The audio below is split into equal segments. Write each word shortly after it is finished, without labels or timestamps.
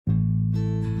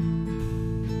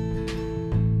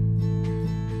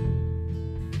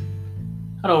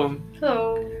Hello,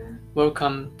 Hello,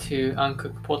 welcome to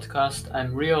Uncooked Podcast.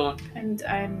 I'm Rio. and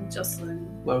I'm Jocelyn.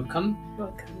 Welcome.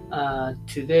 Welcome.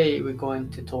 Today we're going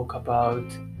to talk about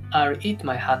I'll eat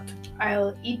my hat.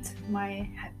 I'll eat my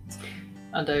hat.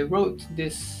 And I wrote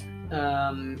this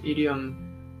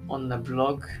idiom on the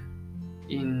blog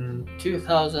in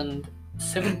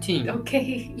 2017.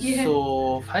 Okay, yeah.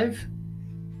 So five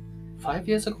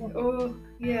years ago Oh,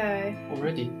 yeah.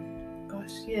 already.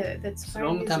 Gosh, yeah, that's It's a 5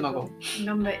 long years time ago. ago.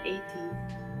 Number 80.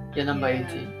 Yeah, number Yeah.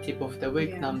 80. Tip of the week,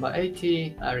 Yeah. number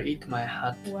 80. I'll eat my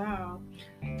hat. Wow.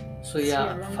 So It's, yeah,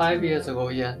 yeah, long 5 time years ago.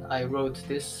 ago, I wrote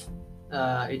this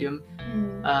idiom,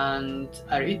 Mm. and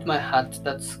I eat my hat.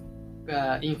 That's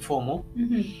informal,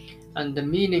 and the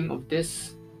meaning of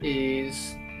this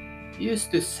is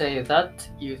used to say that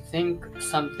you think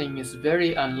something is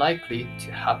very unlikely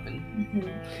to happen.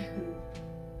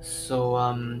 So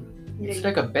it's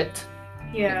like a bet.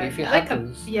 Yeah, like if it like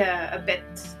happens. a bet.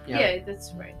 Yeah. Yeah,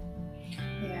 that's right.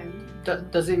 Yeah.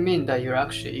 Does it mean that you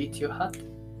actually eat your hat?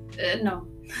 No.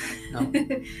 No.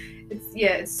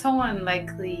 It's so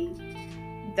unlikely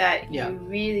that Yeah. you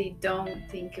really don't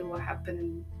think it will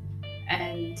happen,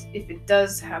 and if it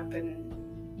does happen,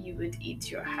 you would eat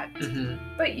your hat.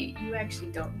 But you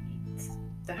actually don't eat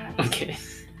the hat. Okay.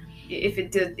 If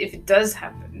it does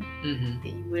happen, Mhm.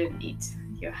 then you wouldn't eat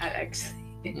your hat actually.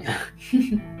 Yeah.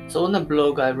 So on the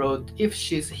blog I wrote, if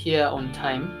she's here on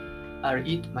time, I'll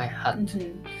eat my hat.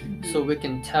 So we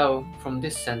can tell from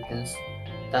this sentence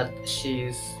that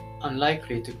she's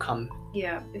unlikely to come.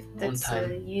 Yeah, if that's time.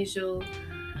 a usual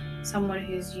someone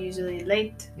who's usually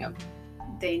late. Yep.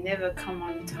 They never come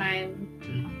on time,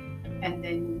 and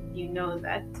then you know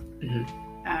that.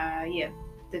 Yeah,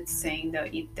 that's saying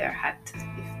they'll eat their hat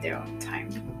if they're on time.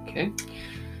 Okay.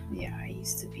 Yeah, I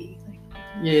used to be like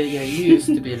that. Yeah, you used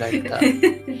to be like that.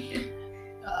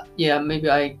 Yeah, maybe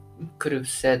I could have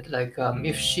said like,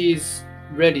 if she's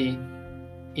ready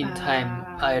in time,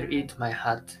 I'll eat my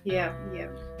hat. Yeah.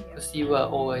 Because you are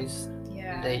always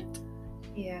late.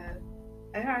 Yeah,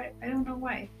 I don't know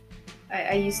why.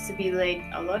 I used to be late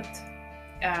a lot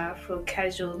for a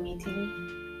casual meeting,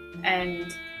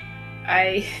 and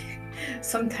I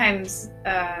sometimes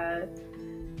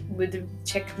would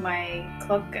check my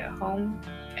clock at home,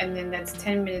 and then that's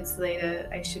 10 minutes later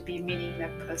I should be meeting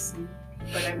that person,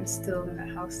 but I'm still in the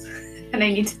house and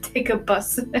I need to take a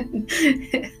bus.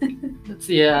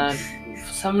 Yeah,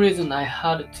 for some reason I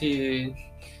had to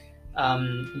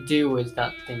deal with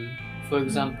that thing. For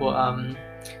example,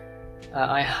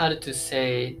 I had to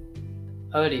say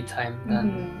early time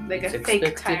than like it's a expected.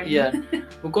 fake time. Yeah,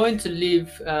 we're going to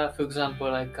leave, for example,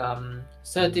 like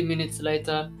 30 minutes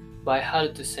later, but I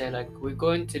had to say like we're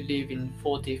going to leave in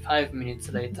 45 minutes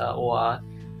later or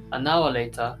an hour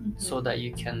later, so that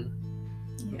you can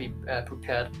be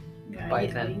prepared by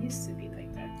then. I used to be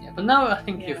like that. Yeah, but now I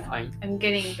think you're fine. I'm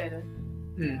getting better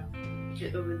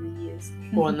over the years.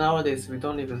 Well, nowadays we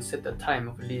don't even set the time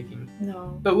of leaving.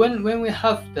 No. But when we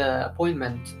have the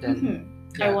appointment, then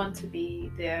I want to be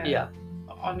there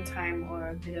on time or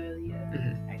a bit earlier,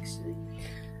 actually.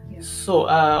 Yeah. So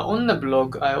on the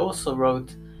blog I also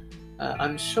wrote,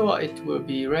 I'm sure it will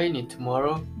be rainy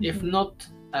tomorrow. If not,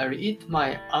 I'll eat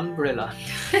my umbrella.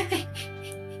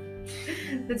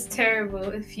 That's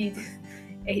terrible if you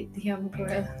ate the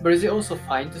umbrella. But is it also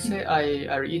fine to say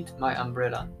I'll eat my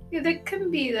umbrella? Yeah, that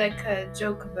can be like a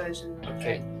joke version.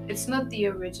 Okay. It's not the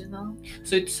original.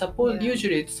 So it's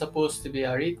usually it's supposed to be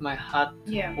I'll eat my hat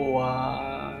or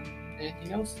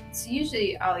anything else? It's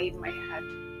usually I'll eat my hat.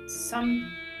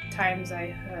 Sometimes I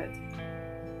heard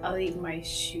I'll eat my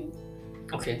shoe.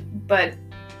 Okay. But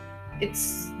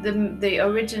it's the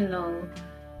original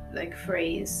like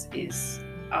phrase is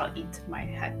I'll eat my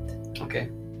hat. Okay.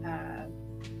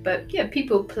 But yeah,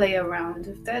 people play around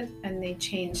with that and they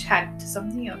change hat to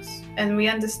something else, and we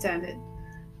understand it.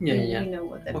 Yeah. We know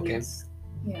what that means.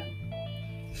 Yeah.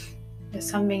 There's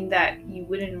something that you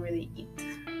wouldn't really eat,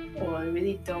 or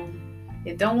really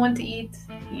don't want to eat.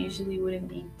 You usually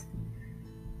wouldn't eat,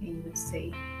 and you would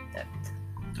say that.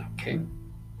 Okay.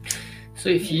 So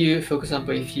if you, for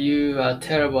example, if you are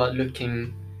terrible at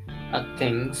looking at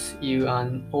things, you are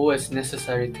always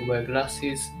necessary to wear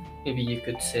glasses. Maybe you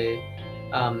could say,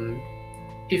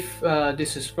 if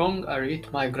this is wrong, I'll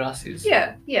eat my glasses.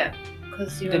 Yeah,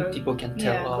 because then people can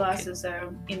tell. Yeah, glasses are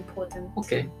important.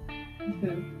 Okay.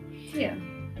 Yeah.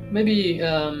 Maybe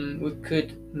we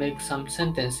could make some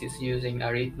sentences using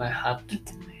I'll eat my hat.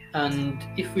 And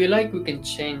if we like, we can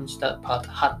change that part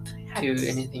hat to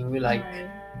anything we like.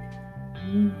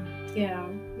 Yeah,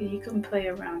 you can play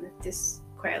around with this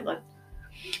quite a lot.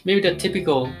 Maybe the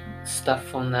typical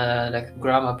stuff on like a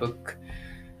grammar book.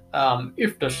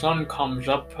 if the sun comes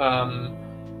up,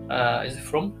 is it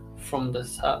from the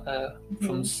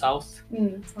from south?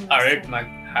 From the I read south. my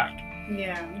hat.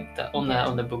 Yeah. Like that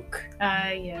on the book.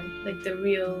 Yeah, like the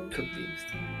real Could be.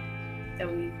 thing that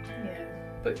we, yeah.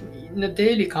 But in a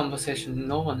daily conversation,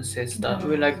 no one says that. No.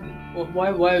 We're like,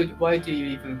 why do you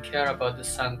even care about the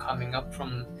sun coming up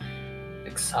from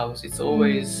like south? It's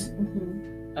always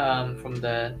from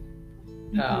the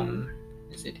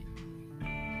is it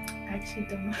I actually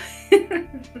don't know.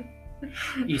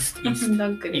 east? I'm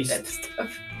not good east. at that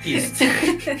stuff.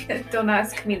 East. Don't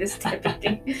ask me this type of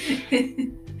thing.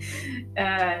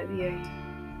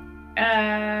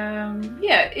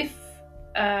 If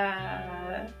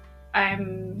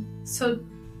I'm so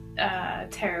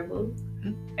terrible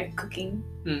at cooking,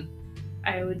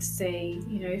 I would say,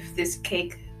 if this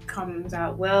cake comes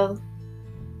out well,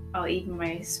 I'll eat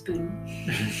my spoon.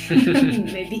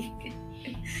 Maybe.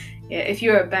 Yeah, if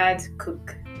you're a bad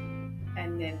cook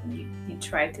and then you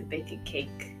try to bake a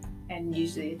cake and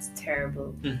usually it's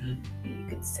terrible, you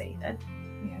could say that.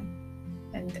 Yeah.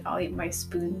 And I'll eat my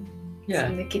spoon. Yeah.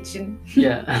 In the kitchen.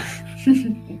 Yeah.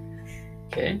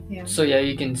 Okay. Yeah. So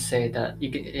you can say that we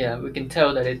can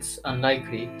tell that it's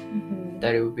unlikely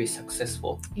that it will be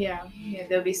successful. Yeah.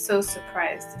 They'll be so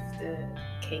surprised if the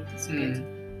cake is good,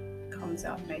 comes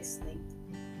out nicely.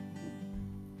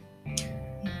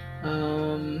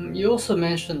 You also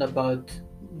mentioned about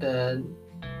the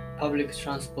public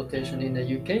transportation in the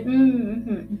UK.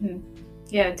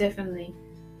 Yeah, definitely.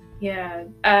 Yeah,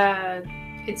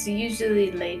 it's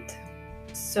usually late,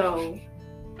 so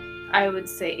I would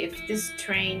say if this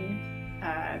train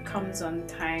comes on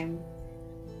time,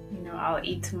 I'll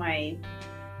eat my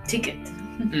ticket.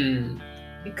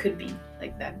 It could be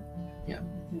like that. Yeah.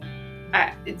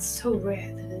 It's so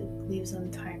rare that it leaves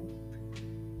on time.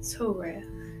 So rare.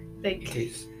 Like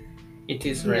it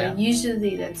is rare.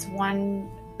 Usually that's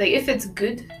if it's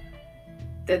good,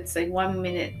 that's like 1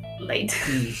 minute late.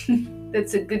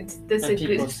 That's a good.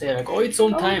 People say like, it's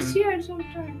on time. It's on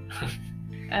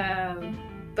time.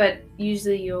 But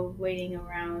usually you're waiting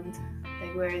around.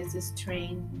 Like, where is this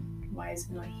train? Why is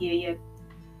it not here yet?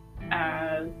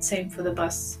 Same for the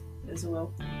bus as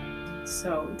well.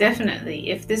 So definitely,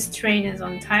 if this train is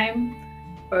on time,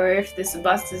 or if this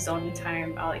bus is on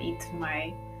time, I'll eat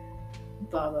my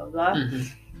blah blah blah.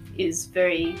 Is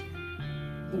very,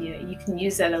 you can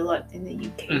use that a lot in the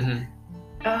UK.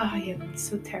 Oh yeah, it's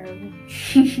so terrible.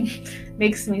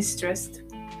 Makes me stressed.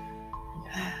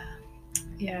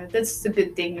 Yeah, that's the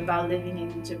good thing about living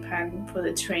in Japan for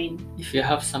the train. If you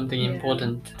have something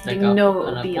important, like an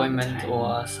appointment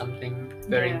or something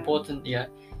very important, you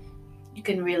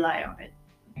can rely on it.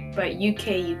 But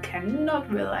UK, you cannot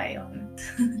rely on it.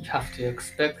 You have to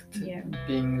expect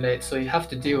being late, so you have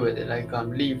to deal with it. Like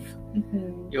leave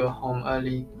your home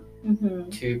early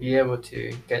to be able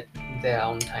to get there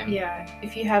on time. Yeah,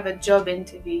 if you have a job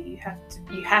interview, you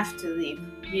have to leave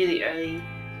really early,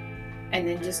 and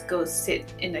then just go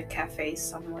sit in a cafe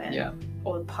somewhere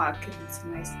or park if it's a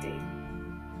nice day.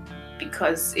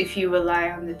 Because if you rely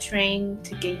on the train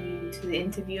to get you to the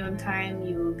interview on time,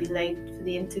 you will be late for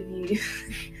the interview.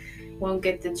 Won't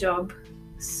get the job.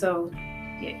 So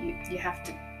you have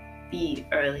to be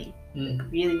early, like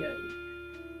really early.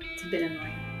 It's a bit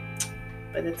annoying,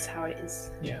 but that's how it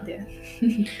is. Yeah.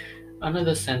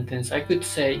 Another sentence I could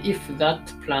say: if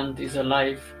that plant is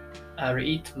alive, I'll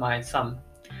eat my thumb.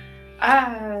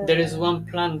 There is one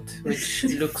plant which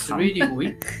looks really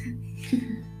weak.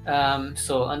 And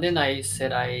then I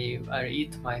said I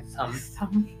eat my thumb.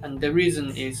 And the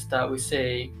reason is that we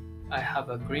say I have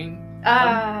a green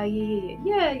thumb.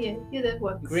 Yeah, that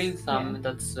works. Green thumb,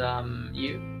 that's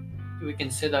we can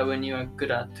say that when you are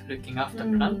good at looking after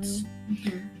plants.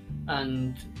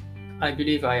 And I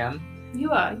believe I am.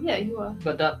 You are.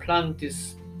 But that plant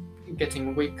is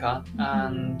getting weaker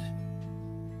and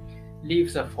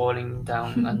leaves are falling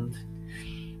down and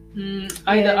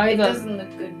it doesn't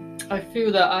look good. I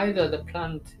feel that either the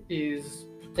plant is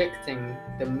protecting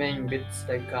the main bits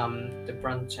like the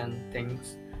branch and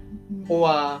things,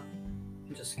 or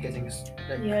just getting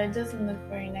it doesn't look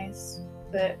very nice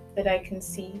that I can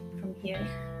see from here.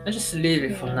 I just leave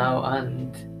it for now,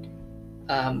 and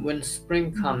when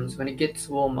spring comes, when it gets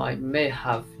warmer, it may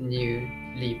have new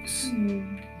leaves.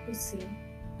 We'll see.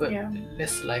 But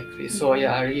less likely. So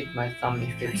I eat my thumb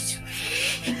if it's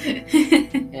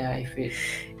if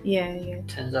it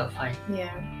turns out fine.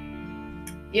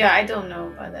 Yeah, I don't know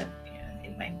about that.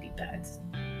 It might be bad.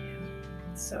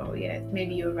 So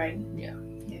maybe you're right.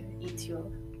 Eat your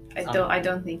thumb. I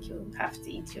don't think you'll have to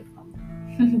eat your thumb.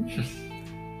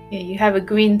 You have a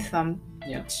green thumb.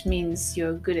 Yeah. which means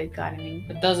you're good at gardening.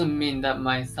 It doesn't mean that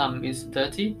my thumb is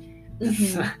dirty.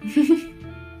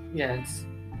 Yeah, it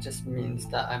just means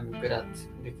that I'm good at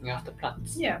looking after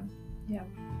plants. Yeah.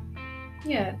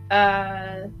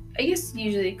 I guess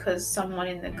usually because someone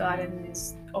in the garden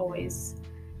is always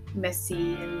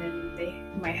messy, and then they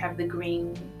might have the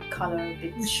green color a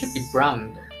bit. It should be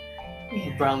brown.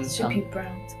 Yeah, Brown it should be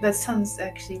brown. That sounds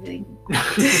actually really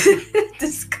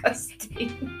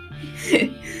disgusting.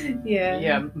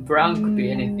 Yeah, brown could be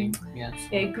anything. Yes.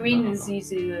 Yeah, green is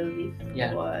usually the leaf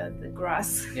Yeah. or the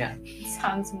grass. Yeah. It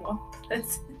sounds more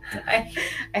pleasant.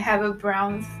 I have a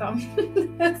brown thumb.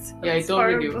 That's Yeah, it's not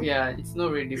horrible. really. Yeah, it's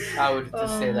not really proud to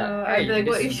say that. No. Hey, I'd be like,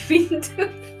 what have you been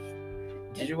doing?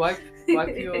 Did you wipe your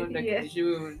like? Yeah. Did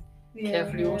you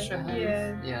carefully wash your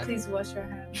hands? Yeah. Please wash your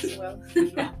hands as well.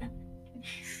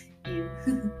 You.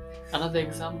 Another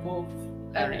example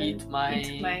of eat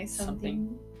my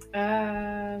something.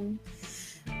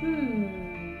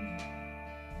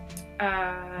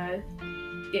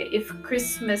 If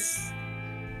Christmas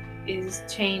is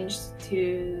changed to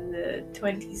the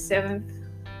 27th,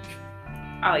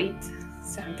 I'll eat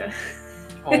Santa.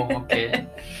 Oh, okay.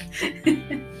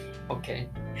 Okay.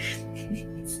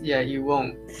 Yeah, you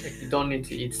won't. Like, you don't need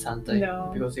to eat Santa.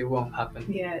 No. Because it won't happen.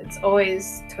 Yeah, it's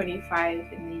always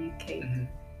 25 in the UK,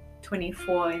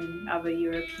 24 in other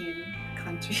European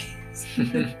countries.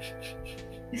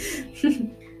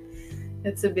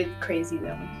 That's a bit crazy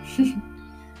though.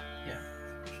 Yeah.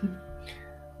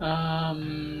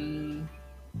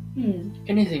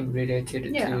 Anything related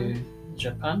to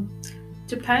Japan?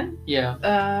 Japan? Yeah.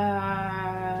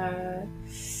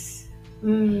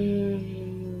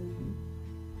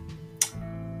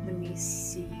 Let me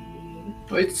see.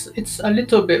 It's a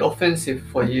little bit offensive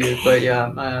for you, but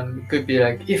yeah, it could be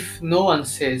like if no one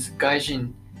says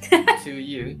gaijin to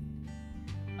you,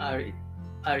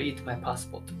 I'll eat my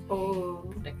passport. Oh,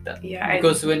 like that. Yeah,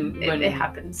 because when it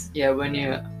happens. Yeah, when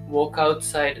you walk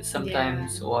outside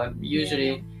sometimes, or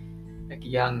usually like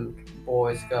young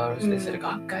boys, girls, they say like,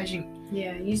 oh, gaijin.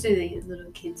 Yeah, usually the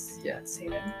little kids say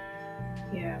that.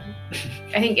 Yeah,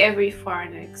 I think every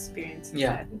foreigner experiences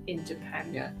that in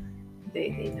Japan. Yeah,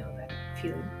 they know that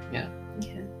feeling. Yeah.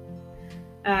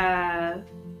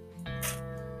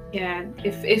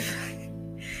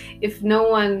 If no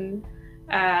one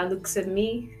looks at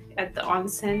me at the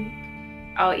onsen,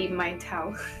 I'll eat my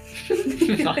towel. That's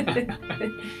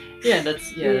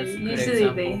usually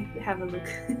example. They have a look.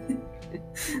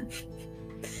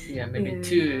 Yeah, maybe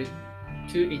two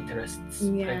interests.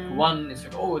 Yeah. Like one is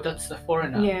like, oh, that's a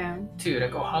foreigner. Yeah. Two,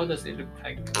 like, oh, how does it look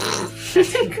like?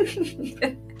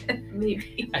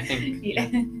 Maybe. I think.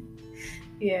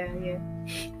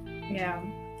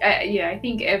 I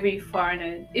think every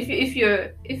foreigner, if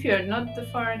you're not the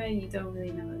foreigner, you don't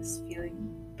really know this feeling.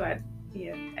 But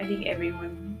yeah, I think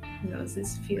everyone knows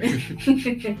this feeling.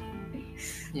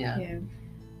 Yeah.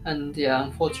 And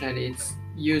unfortunately, it's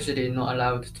usually not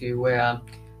allowed to wear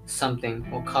something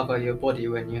or cover your body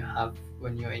when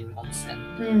you're in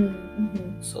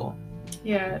onsen. So.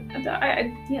 Yeah,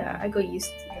 I got used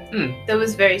to that. That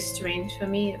was very strange for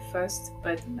me at first,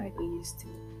 but I got used to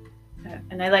it,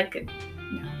 and I like it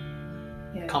now.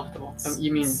 Yeah, comfortable.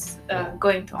 You mean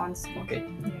going to onsen? Okay.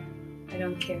 Yeah, I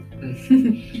don't care.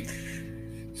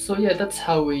 So that's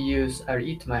how we use "I'll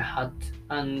eat my hat,"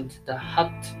 and the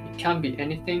hat, it can be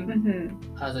anything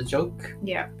as a joke.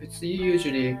 Yeah, it's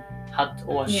usually hat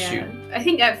or shoe. I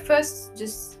think at first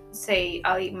just say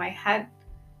 "I'll eat my hat."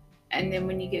 And then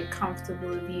when you get comfortable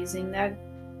with using that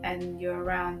and you're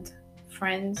around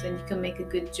friends and you can make a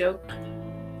good joke,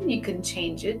 you can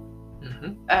change it.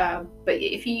 But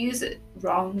if you use it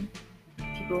wrong,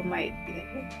 people might be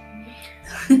like,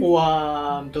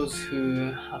 or those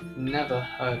who have never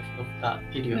heard of that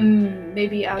idiom.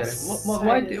 Maybe outside.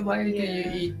 Why do you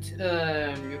eat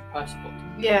your passport?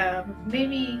 Yeah,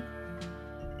 maybe.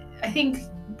 I think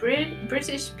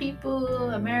British people,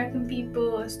 American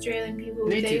people, Australian people,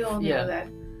 they all know that.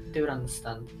 They would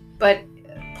understand. But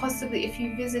possibly if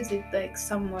you visited like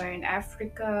somewhere in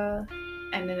Africa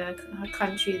and in a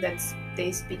country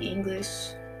they speak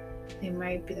English, they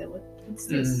might be like, what's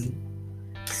this?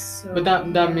 So, but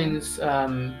that means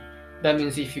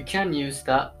if you can use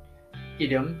that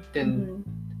idiom, then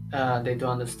they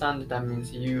don't understand. That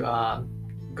means you are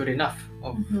good enough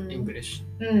of English,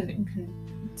 I think.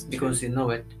 Because you know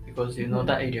it, because you know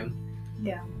that idiom.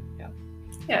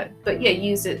 But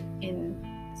use it in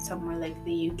somewhere like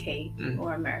the UK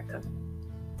or America.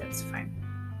 That's fine.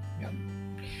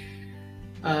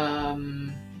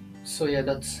 So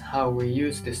that's how we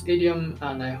use this idiom,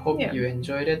 and I hope you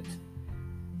enjoyed it,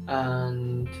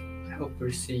 and I hope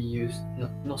we see you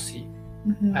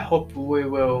Mhm. I hope we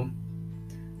will.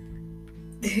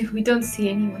 We don't see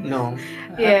anyone. No.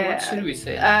 Yeah. What should we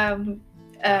say?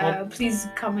 Please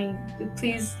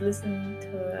please listen to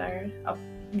our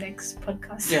next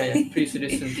podcast. Yeah. Please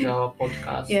listen to our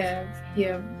podcast. Yeah.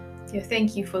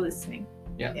 Thank you for listening.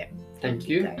 Yeah. Yeah. Thank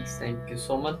you. guys. Thank you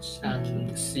so much. Thank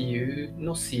And see you.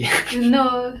 No, see you.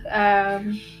 No.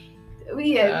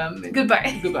 Yeah.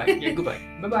 Goodbye. Goodbye. Yeah, goodbye.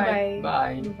 Bye-bye.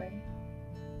 Bye. Bye.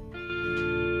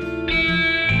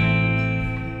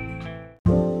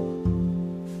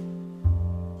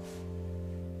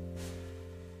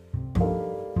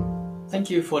 Thank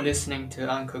you for listening to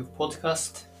Uncooked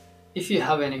Podcast. If you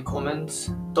have any comments,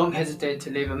 don't hesitate to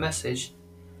leave a message.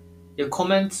 Your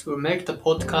comments will make the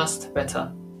podcast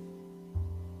better.